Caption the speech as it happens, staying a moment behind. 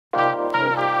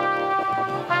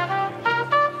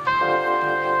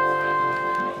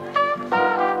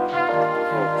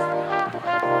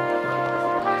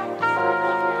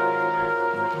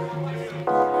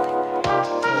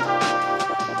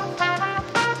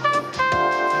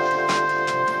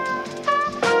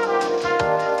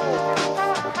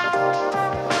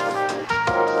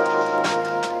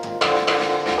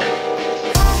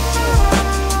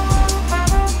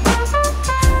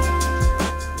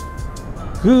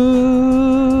Good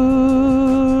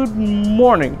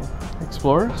morning,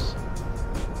 explorers.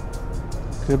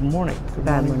 Good morning.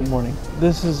 Good morning.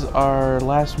 This is our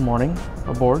last morning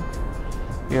aboard.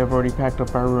 We have already packed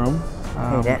up our room.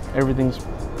 Everything's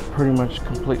pretty much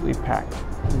completely packed.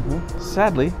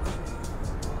 Sadly,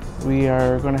 we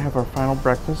are going to have our final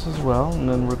breakfast as well, and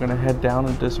then we're going to head down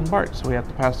and disembark. So we have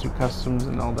to pass through customs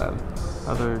and all that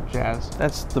other jazz.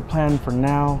 That's the plan for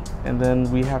now, and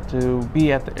then we have to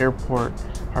be at the airport.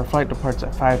 Our flight departs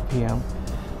at 5 p.m.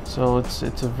 So it's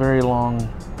a very long,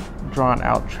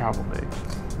 drawn-out travel day.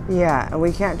 Yeah, and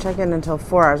we can't check in until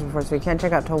 4 hours before, so we can't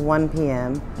check out till 1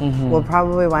 p.m. We'll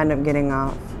probably wind up getting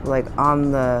off like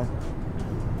on the,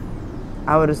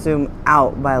 I would assume,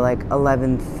 out by like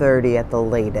 11:30 at the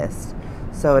latest.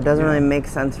 So it doesn't really make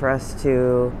sense for us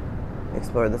to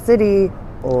explore the city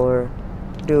or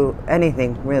do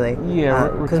anything really. Yeah,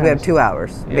 because we have 2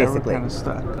 hours basically. We're kind of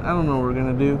stuck. I don't know what we're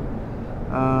gonna do.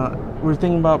 We're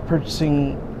thinking about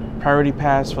purchasing Priority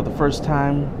Pass for the first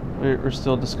time. We're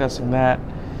still discussing that,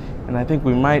 and I think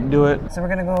we might do it. So we're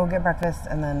gonna go get breakfast,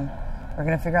 and then we're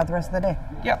gonna figure out the rest of the day.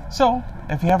 Yeah. So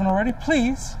if you haven't already,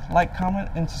 please like, comment,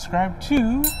 and subscribe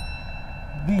to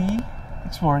the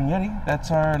Exploring Yeti.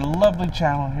 That's our lovely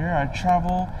channel here. Our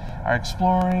travel, our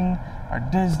exploring, our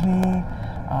Disney,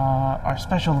 our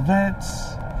special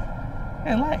events,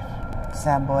 and life.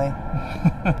 Sad boy.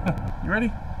 You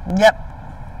ready? Yep.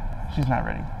 She's not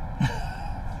ready.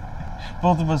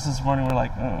 Both of us this morning were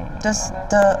like, just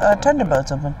the tender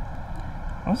boat's open.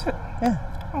 Oh, is it? Yeah.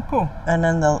 Oh, cool. And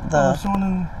then there's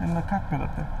someone in the cockpit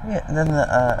up there. Yeah. And then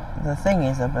the thing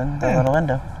is open, the little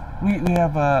window. We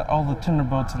have all the tender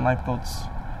boats and lifeboats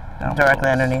down directly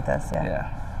underneath us. Yeah.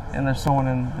 Yeah. And there's someone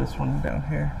in this one down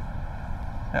here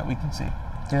that we can see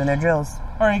doing their drills.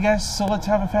 All right, guys. So let's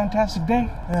have a fantastic day.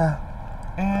 Yeah.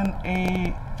 And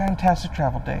a fantastic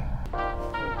travel day.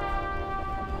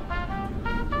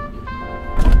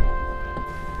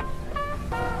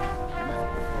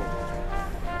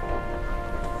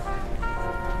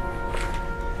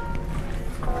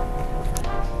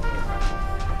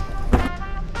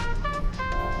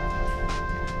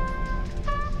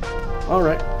 All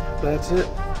right, that's it.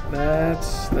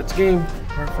 That's game.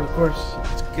 Part for the course.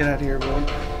 Let's get out of here, everyone.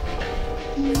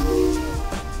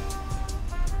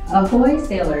 Ahoy,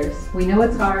 sailors. We know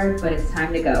it's hard, but it's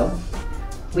time to go.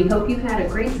 We hope you've had a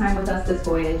great time with us this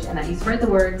voyage and that you spread the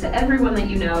word to everyone that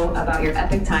you know about your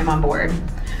epic time on board.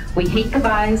 We hate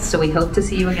goodbyes, so we hope to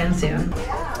see you again soon.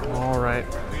 All right.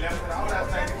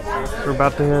 We're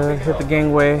about to hit the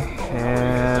gangway,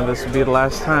 and this will be the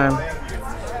last time.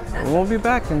 We won't be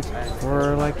back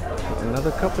for like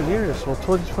another couple of years, well,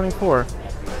 2024.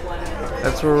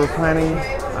 That's where we're planning,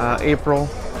 April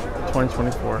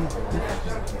 2024.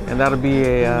 And that'll be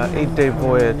a 8-day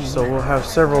voyage, so we'll have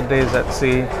several days at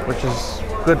sea, which is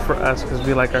good for us because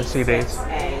we like our sea days. All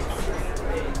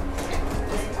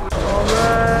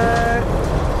right.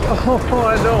 Oh,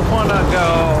 I don't want to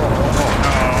go.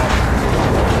 Oh,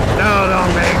 no,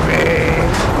 don't make me.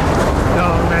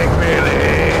 Don't make me leave.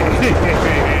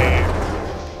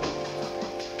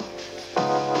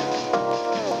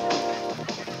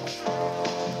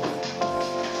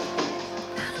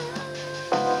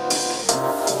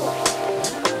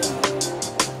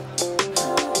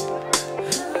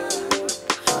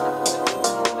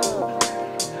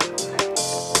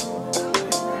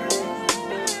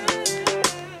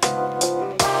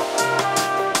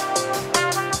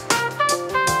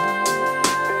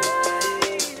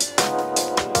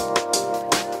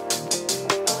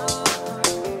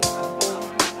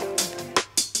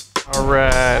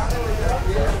 Alright.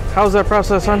 How was that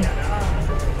process, hon?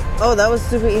 Oh, that was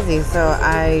super easy. So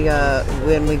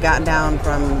when we got down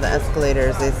from the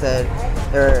escalators, they said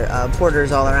there were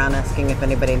porters all around asking if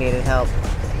anybody needed help.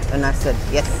 And I said,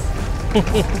 yes.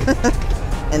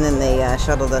 And then they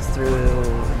shuttled us through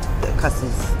the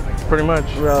customs. Pretty much.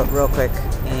 Real quick.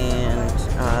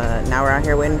 And now we're out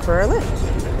here waiting for our lift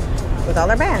with all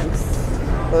our bags.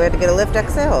 But we had to get a lift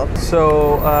XL.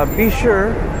 So be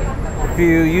sure, if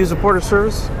you use a porter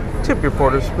service, tip your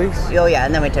porters, please. Oh yeah,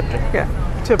 and then we tipped her. Yeah,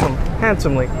 tip them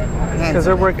handsomely, because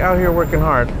they're out here working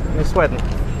hard. And they're sweating,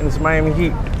 and it's Miami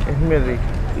heat and humidity.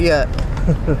 Yeah.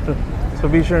 So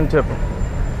be sure and tip them.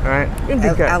 All right.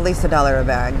 At least $1 a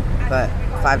bag, but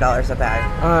 $5 a bag.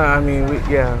 I mean,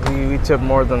 we tip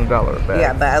more than $1 a bag.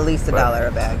 Yeah, but at least $1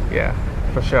 a bag. Yeah,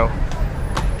 for sure.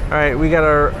 All right, we got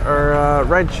our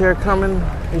ride share coming.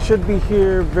 It should be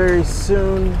here very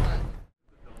soon.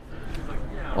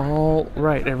 All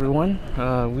right, everyone,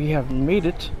 we have made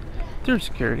it through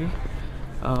security.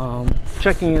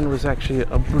 Checking in was actually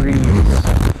a breeze.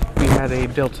 we had a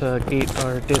Delta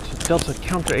Delta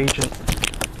counter agent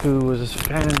who was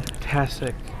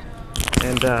fantastic,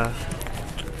 and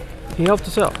he helped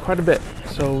us out quite a bit.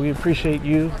 So we appreciate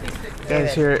you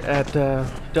guys here at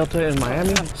Delta in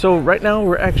Miami. So right now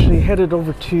we're actually headed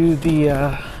over to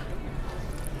the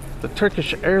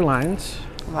Turkish Airlines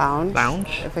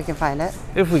Lounge. If we can find it.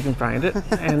 If we can find it.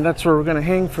 And that's where we're gonna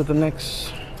hang for the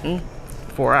next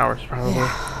 4 hours probably.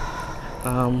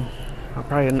 Yeah. I'll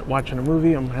probably end up watching a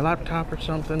movie on my laptop or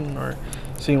something, or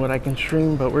seeing what I can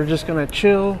stream, but we're just gonna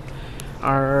chill.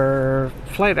 Our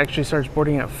flight actually starts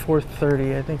boarding at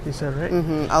 4:30, I think you said, right?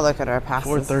 I'll look at our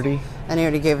passes. 4:30. And he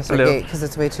already gave us our gate because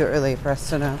it's way too early for us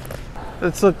to know.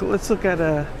 Let's look at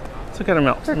a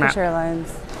map. Turkish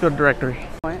Airlines. Let's go to directory.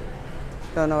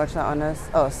 Don't know which that one is.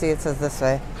 Oh, see, it says this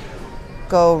way.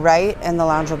 Go right and the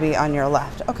lounge will be on your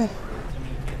left. Okay.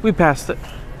 We passed it.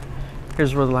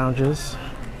 Here's where the lounge is.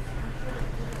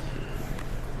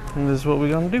 And this is what we're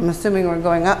gonna do. I'm assuming we're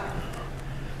going up.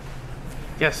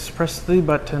 Yes, press the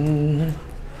button.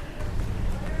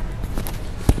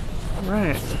 All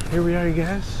right, here we are, you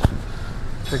guys.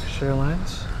 Turkish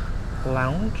Airlines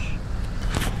Lounge.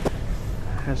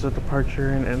 Has a departure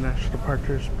and international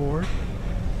departures board.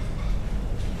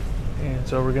 And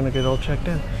so we're gonna get all checked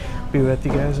in. Be with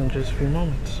you guys in just a few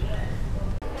moments.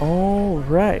 All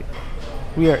right,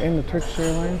 we are in the Turkish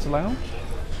Airlines Lounge.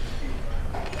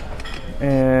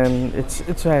 And it's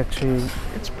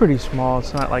pretty small.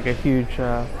 It's not like a huge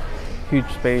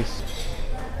space.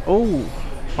 Oh,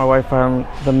 my wife found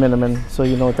the minimum, so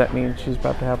you know what that means. She's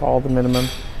about to have all the minimum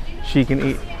she can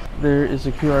eat. There is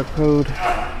a QR code.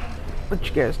 Let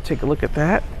you guys take a look at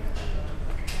that.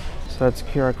 So that's a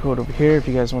QR code over here if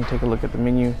you guys want to take a look at the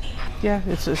menu. Yeah,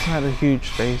 it's not a huge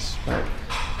space, but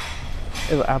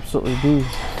it'll absolutely do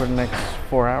for the next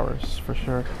 4 hours for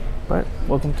sure. But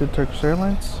welcome to Turkish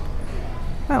Airlines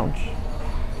Lounge.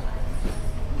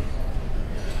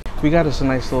 We got us a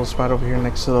nice little spot over here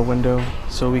next to the window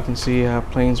so we can see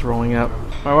planes rolling up.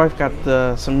 My wife got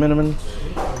some minimum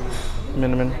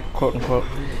quote unquote,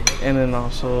 and then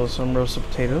also some roasted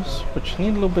potatoes, which need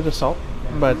a little bit of salt,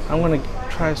 but I'm gonna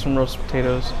try some roasted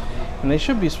potatoes, and they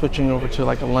should be switching over to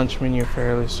like a lunch menu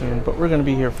fairly soon, but we're gonna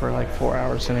be here for like 4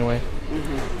 hours anyway.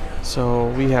 So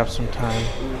we have some time.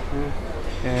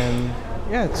 And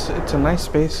yeah, it's a nice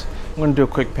space. I'm going to do a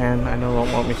quick pan. I know they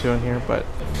don't want me to in here, but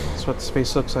that's what the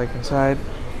space looks like inside.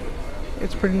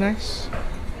 It's pretty nice.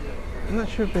 I'm not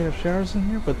sure if they have showers in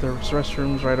here, but there's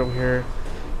restrooms right over here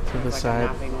to the side.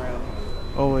 A napping room.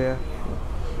 Oh yeah,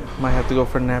 might have to go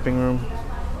for the napping room.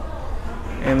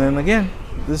 And then again,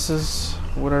 this is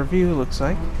what our view looks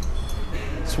like.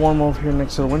 It's warm over here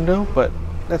next to the window, but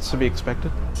that's to be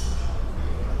expected.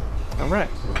 All right,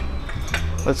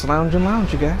 let's lounge and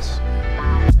lounge, you guys.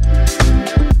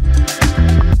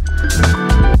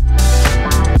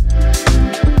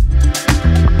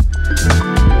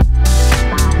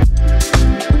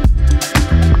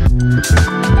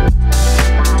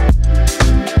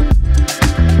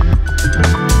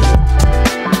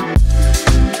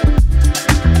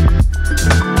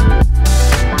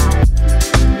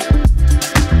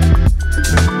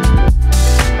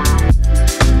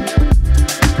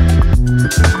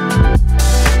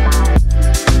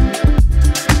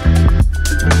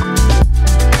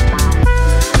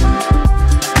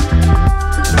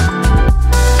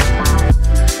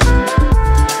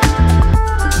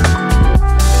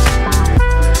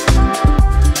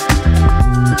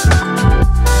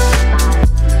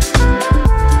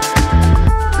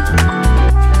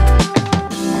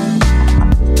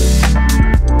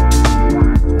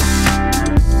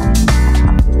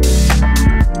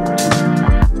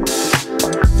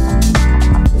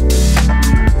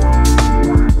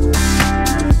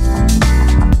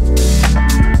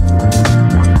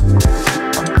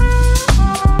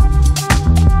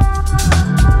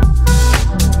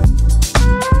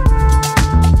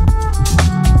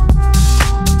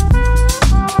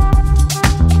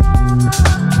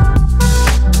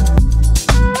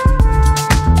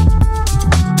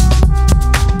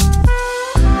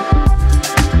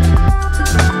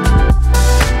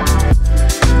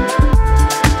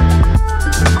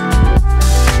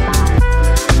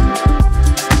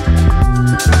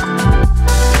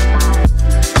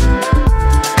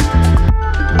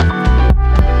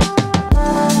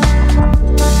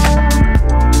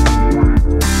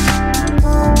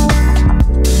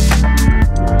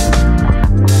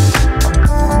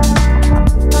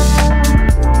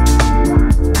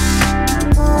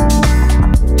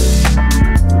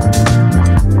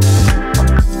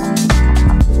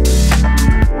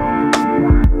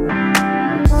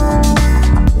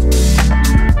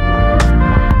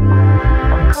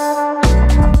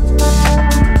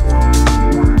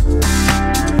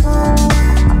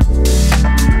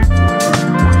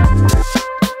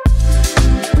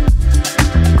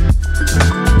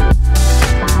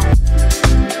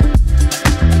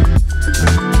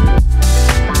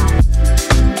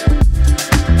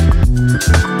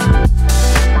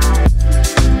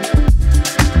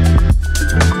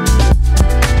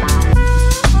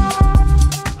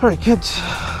 right, kids.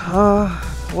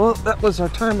 Well, that was our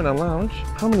time in a lounge.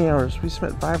 How many hours? We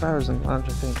spent 5 hours in the lounge,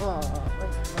 I think.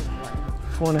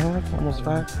 4.5, almost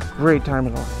 5. Great time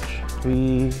in the lounge.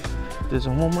 We did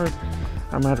some homework.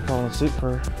 I might have fallen asleep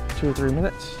for 2 or 3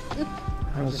 minutes.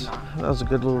 That was a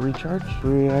good little recharge.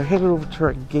 We are headed over to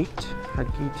our gate. Our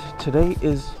gate today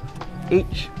is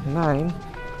H9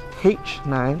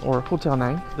 or Hotel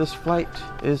 9. This flight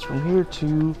is from here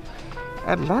to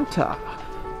Atlanta.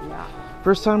 Yeah.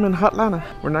 First time in Hotlanta.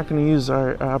 We're not going to use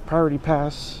our priority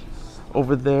pass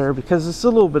over there because it's a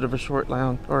little bit of a short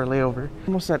lounge or a layover.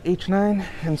 Almost at H9,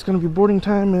 and it's going to be boarding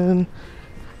time in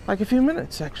like a few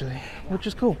minutes actually, which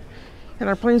is cool. And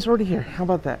our plane's already here. How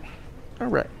about that? All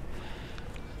right.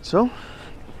 So,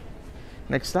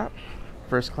 next stop,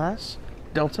 first class,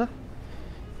 Delta,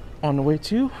 on the way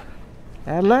to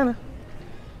Atlanta.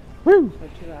 Woo! For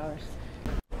 2 hours.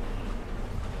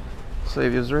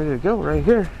 Slavio's ready to go right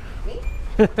here. Me?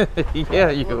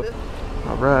 Yeah, you.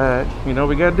 All right, you know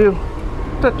what we gotta do.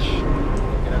 Touch.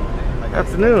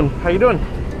 Afternoon. How you doing?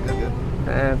 Good.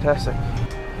 Fantastic.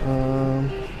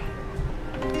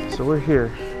 So we're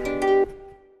here.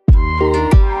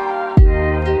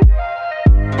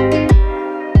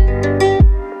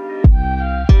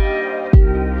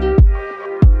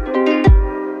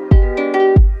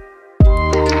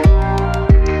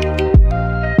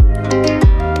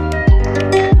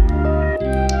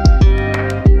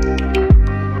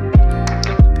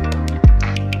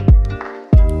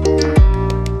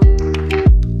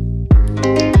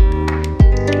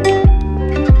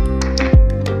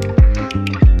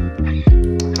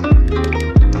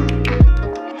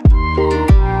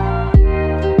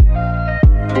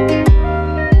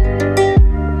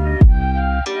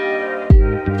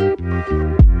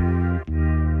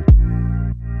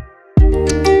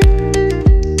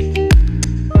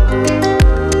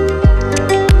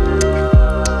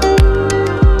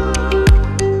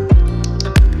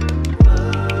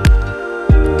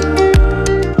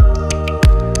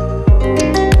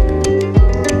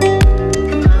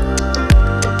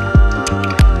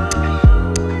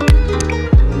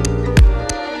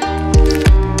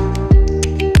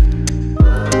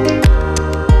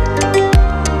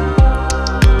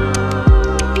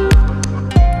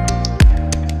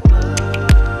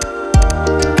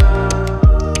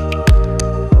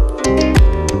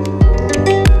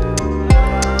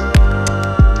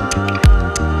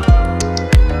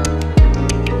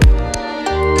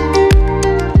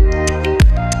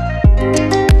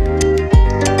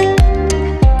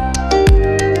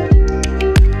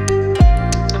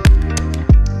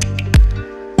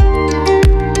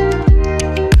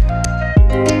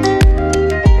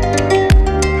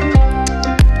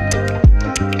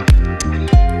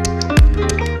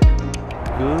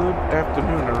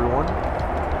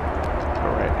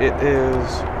 It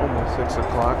is almost 6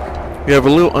 o'clock. We have a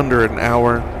little under an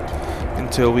hour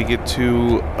until we get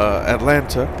to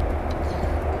Atlanta.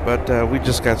 But we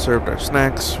just got served our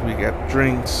snacks. We got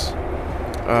drinks.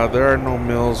 There are no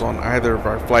meals on either of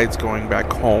our flights going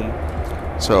back home.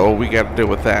 So we got to deal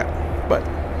with that. But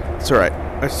it's alright.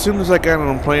 As soon as I got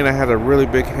on the plane, I had a really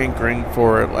big hankering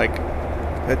for like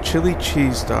a chili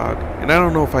cheese dog. And I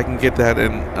don't know if I can get that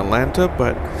in Atlanta,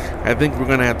 but I think we're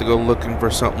gonna have to go looking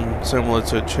for something similar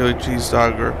to a chili cheese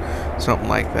dog or something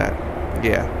like that.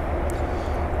 Yeah,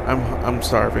 I'm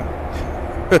starving.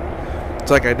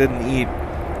 It's like I didn't eat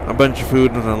a bunch of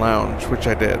food in the lounge, which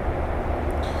I did.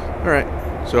 All right,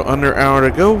 so under an hour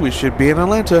to go, we should be in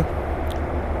Atlanta.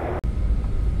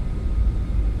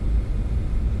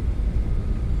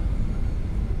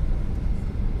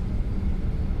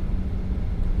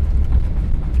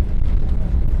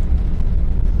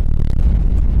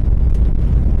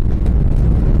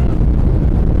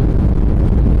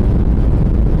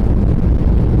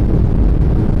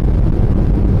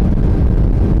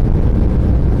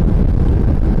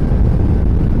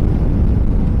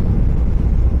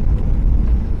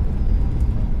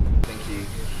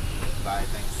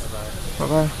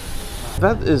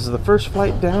 That is the first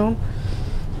flight down.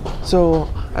 So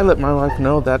I let my wife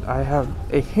know that I have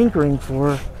a hankering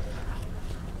for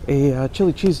a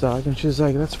chili cheese dog, and she's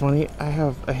like, that's funny, I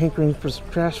have a hankering for some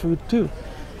trash food too.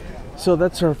 So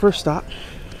that's our first stop.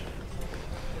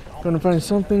 Gonna find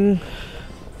something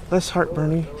less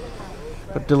heartburny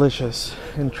but delicious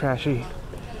and trashy.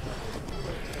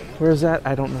 Where is that?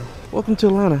 I don't know. Welcome to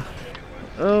Atlanta.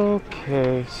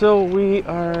 Okay, so we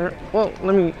are, well,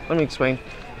 let me explain.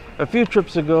 A few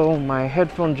trips ago, my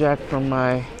headphone jack from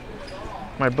my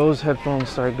Bose headphones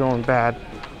started going bad,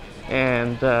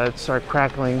 and it started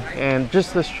crackling. And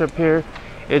just this trip here,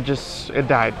 it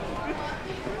died.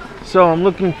 So I'm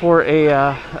looking for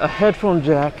a headphone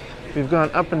jack. We've gone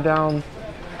up and down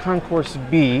Concourse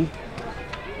B,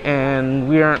 and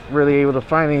we aren't really able to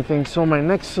find anything. So my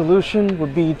next solution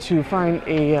would be to find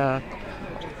a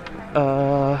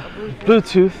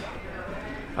Bluetooth.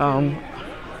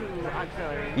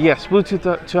 Yes,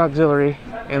 Bluetooth to auxiliary,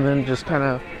 and then just kind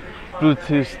of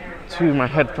Bluetooth to my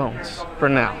headphones for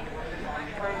now.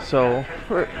 So,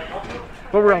 but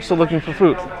we're also looking for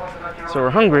food. So we're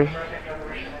hungry,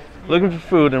 looking for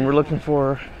food, and we're looking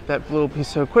for that little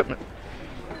piece of equipment.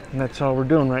 And that's all we're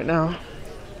doing right now.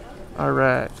 All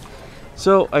right.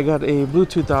 So I got a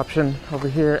Bluetooth option over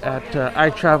here at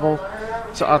iTravel.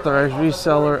 It's an authorized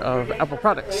reseller of Apple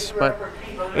products, but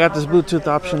I got this Bluetooth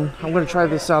option. I'm going to try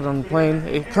this out on the plane.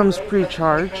 It comes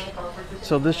pre-charged,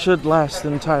 so this should last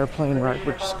the entire plane ride,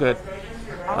 which is good.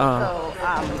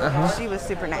 She was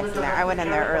super nice in there. I went in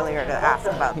there earlier to ask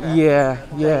about the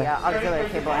auxiliary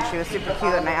cable, and she was super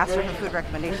cute. And I asked her for food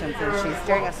recommendations, and she's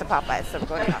steering us to Popeyes, so we're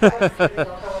going to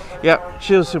Popeyes. Yep,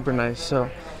 she was super nice. So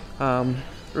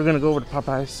we're going to go over to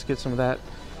Popeyes, get some of that,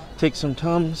 take some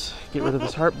Tums, get rid of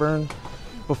this heartburn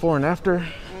before and after.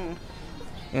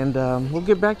 And we'll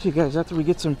get back to you guys after we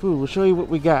get some food. We'll show you what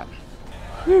we got.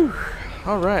 Whew.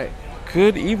 All right.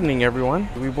 Good evening, everyone.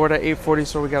 We board at 8:40,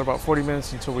 so we got about 40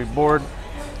 minutes until we board.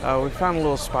 We found a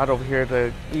little spot over here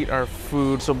to eat our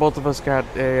food. So both of us got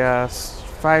a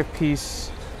 5-piece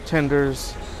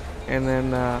tenders, and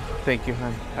then thank you,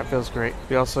 hon. That feels great.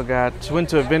 We also went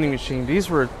to a vending machine. These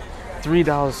were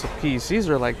 $3 a piece. These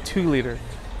are like 2-liter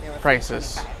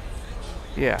prices.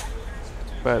 Yeah,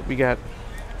 but we got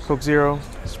Coke Zero,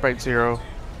 Sprite Zero.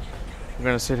 We're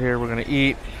gonna sit here, we're gonna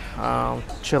eat,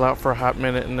 chill out for a hot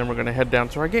minute, and then we're gonna head down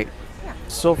to our gate. Yeah.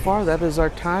 So far, that is our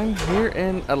time here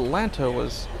in Atlanta.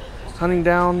 Was hunting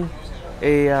down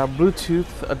a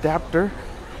Bluetooth adapter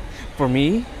for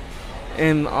me,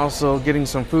 and also getting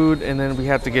some food, and then we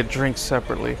have to get drinks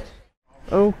separately.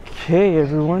 Okay,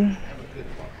 everyone,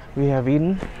 we have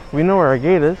eaten. We know where our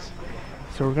gate is,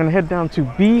 so we're gonna head down to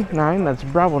B9, that's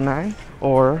Bravo 9,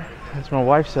 or as my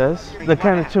wife says, the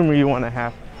kind of tumor you want to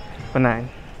have, benign.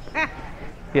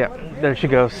 Yeah, there she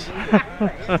goes.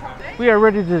 We are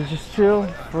ready to just chill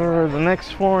for the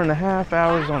next 4.5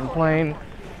 hours on the plane.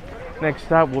 Next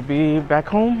stop will be back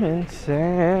home in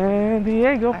San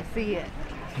Diego. I see it.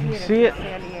 You see it?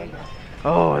 San Diego.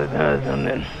 Oh, it does, doesn't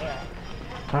it?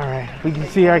 All right, we can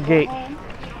see our gate.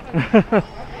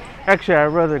 Actually, I'd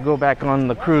rather go back on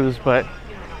the cruise, but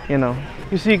you know,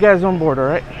 you see you guys on board, all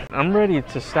right? I'm ready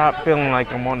to stop feeling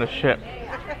like I'm on the ship.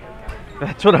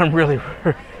 That's what I'm really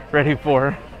ready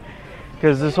for.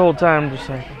 Because this whole time, I'm just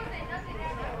like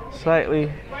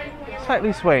slightly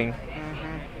swaying.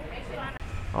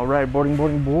 All right, boarding.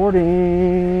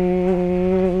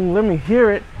 Let me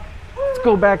hear it. Let's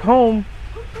go back home.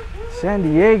 San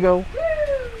Diego.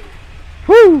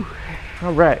 Woo!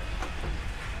 All right.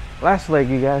 Last leg,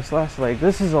 you guys, last leg.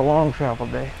 This is a long travel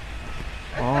day.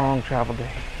 Long travel day.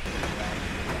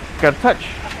 Got a touch.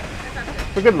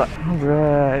 For good luck. All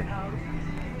right.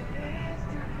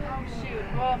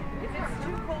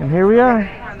 And here we are.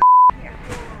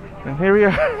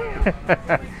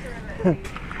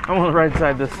 I'm on the right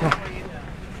side this time.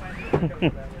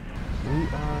 We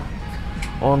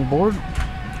are on board.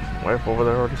 Wife over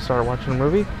there already started watching a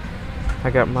movie. I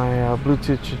got my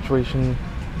Bluetooth situation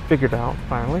figured out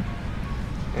finally.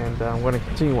 And I'm going to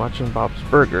continue watching Bob's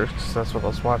Burgers, because that's what I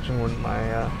was watching when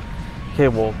my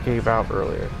cable gave out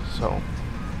earlier. So,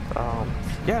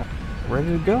 yeah, ready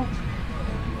to go.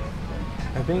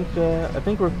 I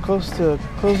think we're close to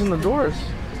closing the doors.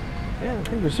 Yeah, I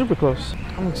think we're super close.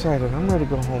 I'm excited. I'm ready to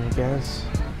go home, guys.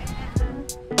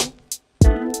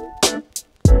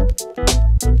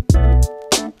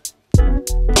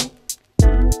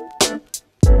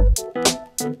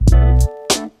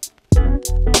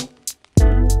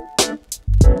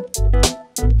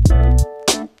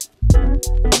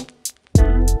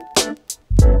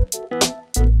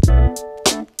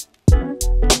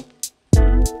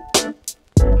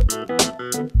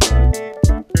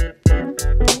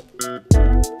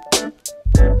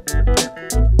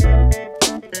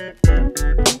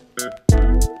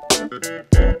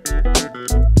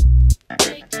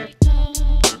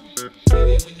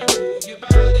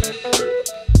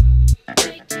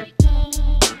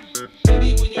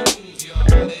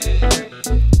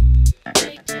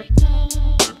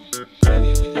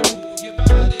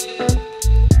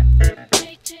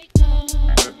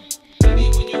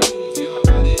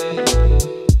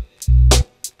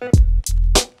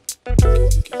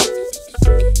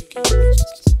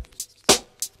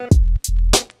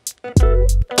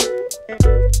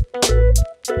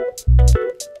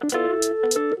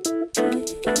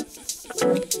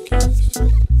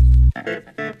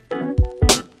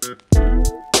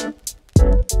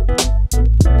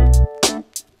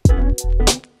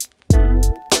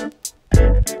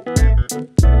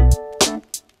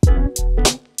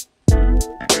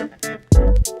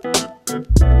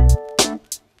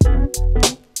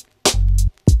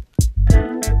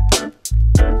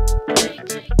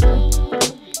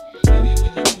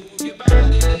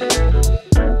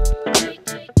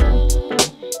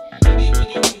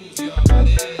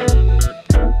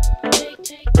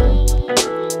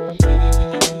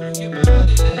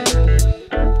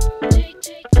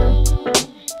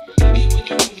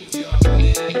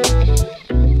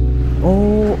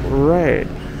 All right.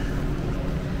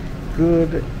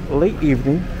 Good late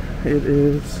evening. It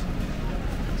is.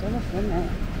 It's almost midnight.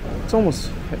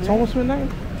 It's almost midnight.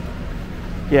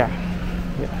 Yeah.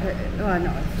 Oh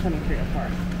no, it's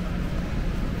 23:04.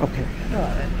 Okay.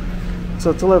 11.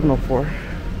 So it's 11:04.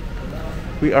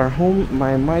 We are home.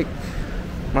 My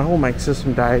whole mic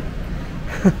system died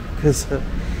because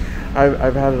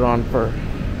I've had it on for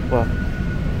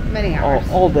Many hours.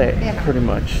 all day, Yeah. pretty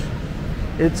much.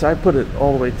 I put it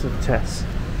all the way to the test.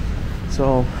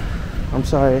 So I'm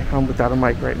sorry I'm without a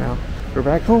mic right now. We're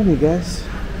back home, you guys.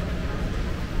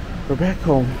 We're back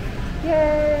home.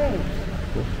 Yay!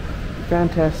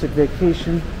 Fantastic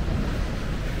vacation.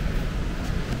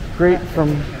 Great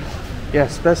from,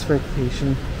 yes, best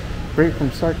vacation. Great from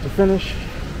start to finish.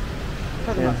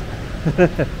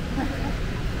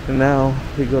 And now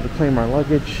we go to claim our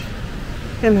luggage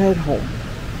and head home.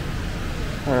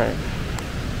 All right.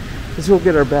 Let's go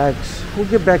get our bags. We'll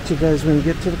get back to you guys when we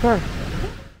get to the car.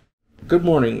 Good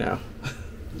morning now.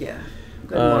 Yeah.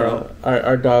 Good morning.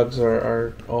 Our dogs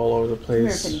are all over the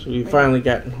place. We finally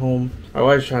gotten home. My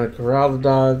wife's trying to corral the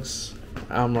dogs.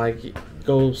 I'm like,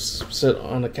 go sit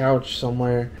on the couch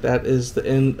somewhere. That is the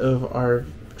end of our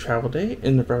travel day,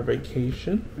 end of our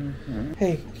vacation. Mm-hmm.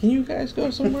 Hey, can you guys go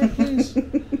somewhere, please?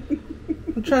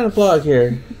 I'm trying to vlog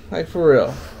here, like for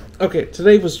real. Okay,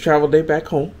 today was travel day back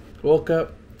home. Woke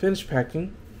up, finished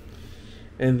packing,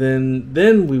 and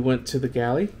then we went to the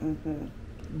galley. Mm-hmm.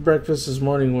 Breakfast this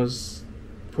morning was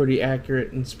pretty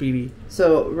accurate and speedy.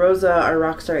 So Rosa, our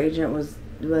rockstar agent, was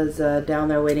down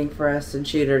there waiting for us, and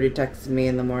she had already texted me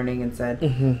in the morning and said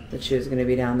that she was going to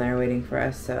be down there waiting for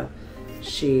us. So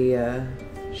she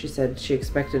said she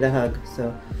expected a hug,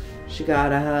 so she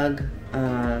got a hug.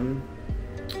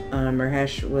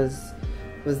 Mahesh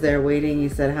was there waiting. He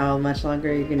said, "How much longer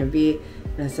are you going to be?"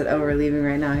 And I said, "Oh, we're leaving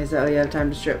right now." He said, "Oh, you have time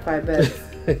to strip 5 beds."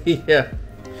 Yeah.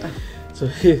 So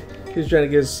he was trying to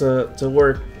get us to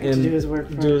work and do his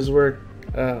work.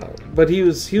 But he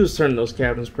was turning those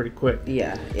cabins pretty quick.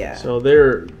 Yeah. So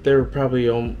they're probably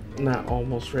not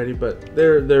almost ready, but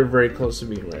they're very close to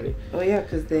being ready. Oh yeah,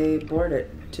 because they board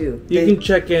it too. You can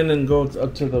check in and go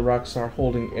up to the Rockstar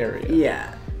holding area.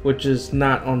 Yeah. Which is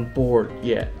not on board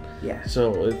yet. Yeah.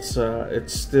 So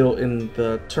it's still in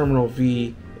the Terminal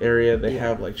V area. They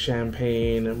have like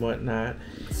champagne and whatnot.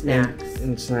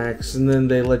 Snacks. And then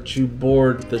they let you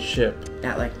board the ship.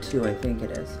 At like 2, I think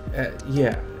it is.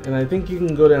 Yeah. And I think you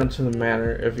can go down to the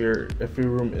Manor if your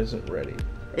room isn't ready.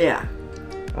 Yeah.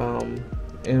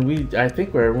 And I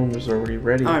think our room was already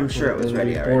ready. Oh, I'm sure it was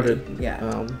ready already. Boarded,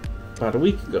 yeah. About a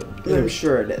week ago. I'm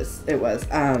sure it is. It was.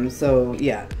 So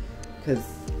yeah, because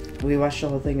we watched the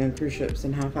whole thing on cruise ships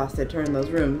and how fast they turn those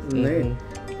rooms, and they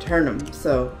turn them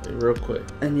so real quick.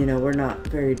 And we're not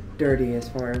very dirty as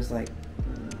far as like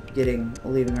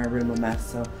leaving our room a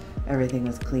mess. So everything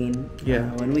was clean.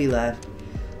 When we left.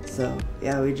 So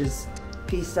yeah, we just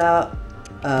peaced out.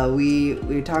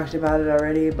 We talked about it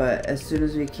already, but as soon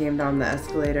as we came down the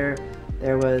escalator,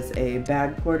 there was a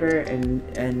bag porter,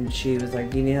 and she was like,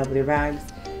 "Do you need help with your bags?"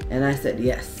 And I said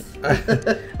yes.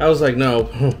 I was like, no.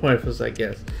 My wife was like,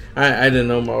 yes. I didn't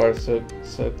know. My wife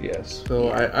said yes.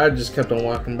 So I just kept on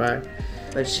walking back.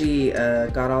 But she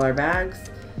got all our bags.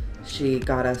 She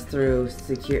got us through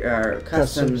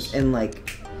customs in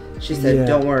like. She said,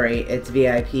 "Don't worry, it's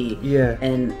VIP." Yeah.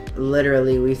 And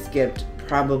literally, we skipped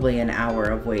probably an hour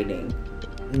of waiting.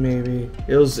 Maybe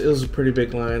it was a pretty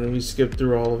big line, and we skipped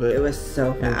through all of it. It was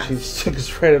so fast. And she took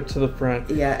us right up to the front.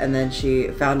 Yeah, and then she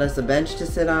found us a bench to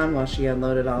sit on while she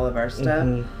unloaded all of our stuff.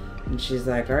 And she's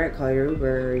like, "All right, call your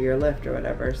Uber or your Lyft or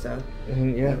whatever." So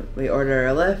we ordered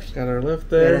our Lyft. Got our Lyft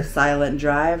there. We had a silent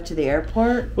drive to the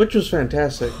airport, which was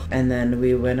fantastic. And then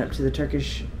we went up to the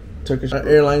Turkish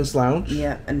Airlines Lounge.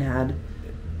 Yeah, and had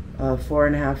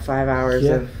 4.5, 5 hours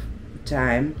of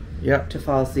time. Yep. To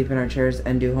fall asleep in our chairs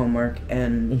and do homework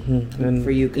and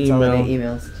for you consolidate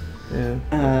emails. Yeah.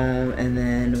 And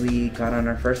then we got on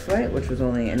our first flight, which was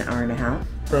only an hour and a half.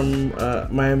 From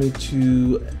Miami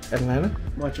to Atlanta.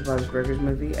 Watch a Bob's Burgers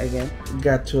movie again.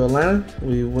 Got to Atlanta.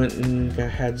 We went and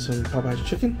had some Popeyes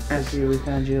chicken. After we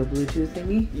found you a Bluetooth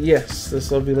thingy? Yes.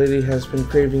 This lovely lady has been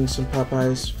craving some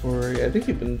Popeyes for, I think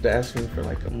you've been asking for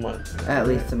like a month. At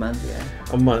least a month, yeah.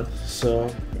 A month.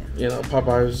 So,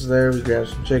 Popeyes was there. We grabbed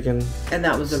some chicken. And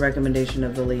that was the recommendation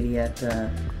of the lady at the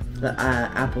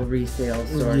Apple resale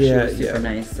store. Yeah, she was super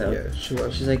nice. So yeah, she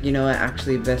was. She's like, you know what?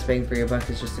 Actually, best bang for your buck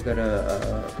is just to go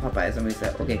to Popeyes. And we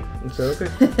said, okay. So okay.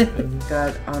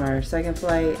 Got on our second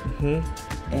flight,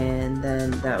 and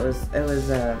then it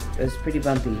was pretty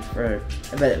bumpy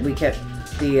but we kept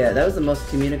that was the most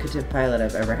communicative pilot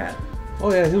I've ever had.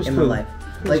 Oh yeah, he was in cool. my life.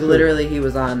 Like cool. literally, he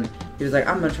was like,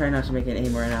 I'm gonna try not to make any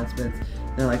more announcements.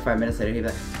 And then like 5 minutes later, he'd be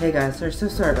like, hey guys, we're so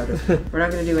sorry about this. We're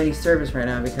not gonna do any service right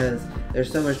now because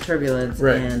there's so much turbulence,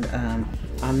 right. and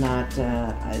I'm not.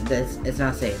 It's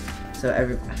not safe. So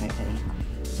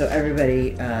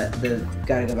everybody,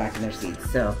 gotta go back in their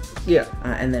seats. So yeah.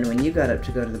 And then when you got up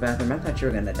to go to the bathroom, I thought you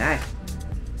were gonna die.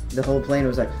 The whole plane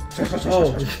was like.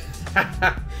 Oh.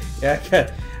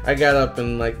 Yeah, I got up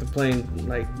and like the plane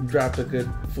like dropped a good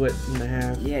foot and a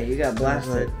half. Yeah, you got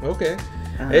blasted. Like, okay.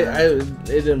 It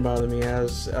didn't bother me. I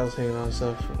was hanging on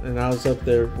stuff, and I was up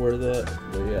there where the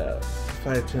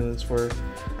flight attendants were.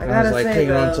 I was like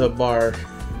hanging on to a bar.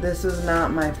 This was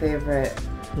not my favorite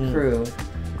crew.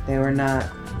 They were not.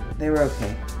 They were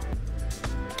okay.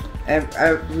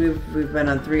 We've been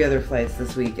on 3 other flights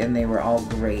this week, and they were all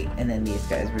great. And then these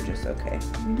guys were just okay.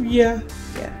 Yeah.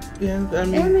 Yeah. I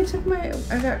mean, and they took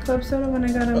I got club soda when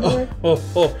I got on board.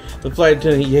 Oh! The flight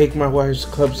attendant yanked my wife's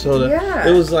club soda. Yeah.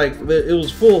 It was like it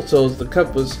was full, so the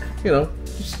cup was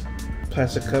just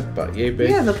plastic cup about yay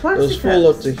big. Yeah, the plastic. It was full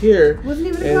up to here. Wasn't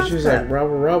even and she was like,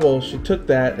 "Rabble." She took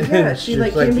that. Yeah, and she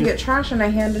like came to get trash, and I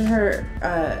handed her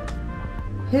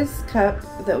his cup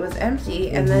that was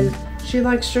empty, and then she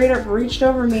like straight up reached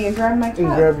over me and grabbed my cup.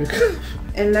 And grabbed your cup.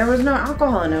 And there was no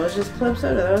alcohol in it. It was just club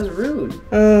soda. That was rude.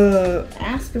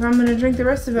 Ask if I'm going to drink the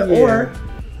rest of it. Yeah. Or,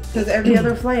 because every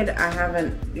other flight, I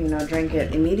haven't, drank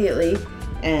it immediately.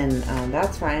 And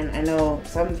that's fine. I know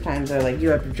sometimes they're like, you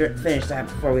have to finish that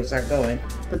before we start going.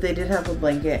 But they did have a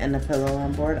blanket and a pillow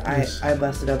on board. Yes. I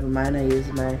busted open mine. I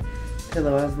used my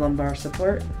pillow as lumbar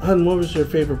support. Hun, what was your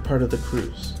favorite part of the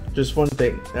cruise? Just one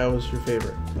thing. That was your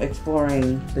favorite.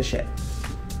 Exploring the ship.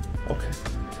 Okay.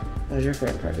 What was your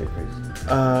favorite part of the cruise?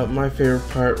 My favorite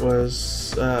part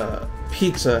was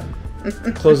pizza.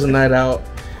 Close the night out.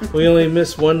 We only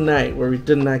missed one night where we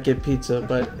did not get pizza,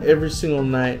 but every single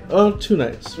night, 2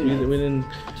 nights. We didn't.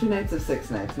 2 nights of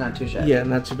 6 nights, not too shabby. Yeah,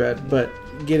 not too bad. But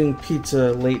getting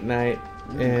pizza late night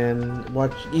and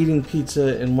eating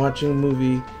pizza and watching a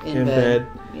movie in bed.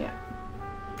 Yeah.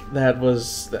 That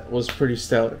was pretty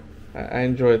stellar. I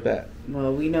enjoyed that.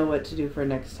 Well, we know what to do for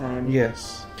next time.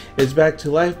 Yes. It's back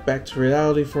to life, back to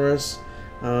reality for us.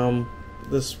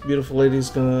 This beautiful lady is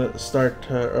going to start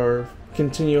or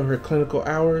continue her clinical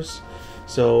hours.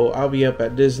 So I'll be up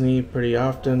at Disney pretty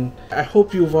often. I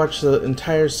hope you've watched the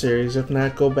entire series. If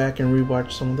not, go back and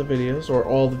rewatch some of the videos or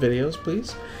all the videos,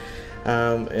 please.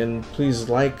 And please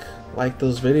like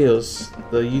those videos.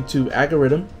 The YouTube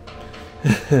algorithm,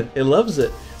 it loves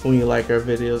it when you like our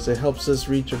videos. It helps us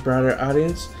reach a broader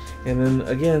audience. And then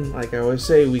again, like I always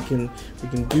say, we can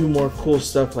do more cool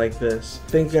stuff like this.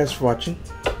 Thank you guys for watching.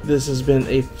 This has been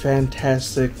a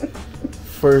fantastic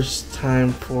first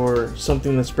time for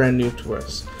something that's brand new to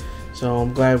us. So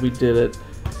I'm glad we did it.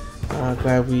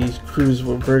 Glad we cruised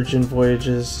with Virgin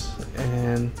Voyages,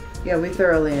 and yeah, we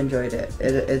thoroughly enjoyed it.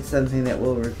 It's something that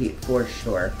we'll repeat for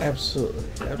sure. Absolutely.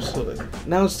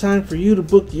 Now it's time for you to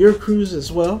book your cruise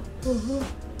as well,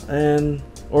 and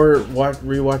or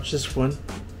rewatch this one.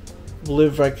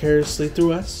 Live vicariously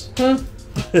through us.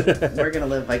 We're gonna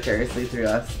live vicariously through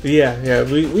us. Yeah.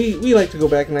 We like to go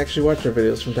back and actually watch our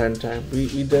videos from time to time.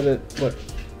 We did it a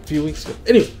few weeks ago.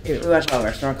 Anyway. We watched all of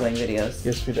our snorkeling videos.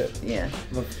 Yes, we did. Yeah,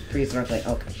 pre-snorkeling.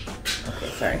 Okay,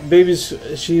 sorry. Babies,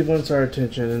 she wants our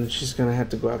attention, and she's gonna have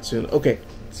to go out soon. Okay,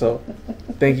 so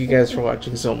thank you guys for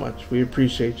watching so much. We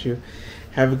appreciate you.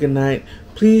 Have a good night.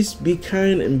 Please be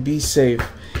kind and be safe.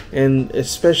 And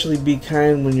especially be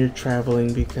kind when you're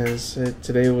traveling, because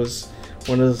today was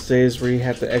one of those days where you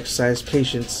have to exercise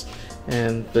patience,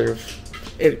 and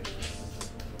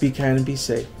be kind and be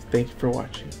safe. Thank you for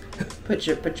watching. Put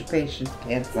your patience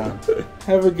pants on.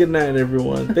 Have a good night,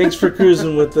 everyone. Thanks for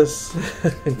cruising with us.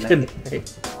 Good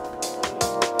night.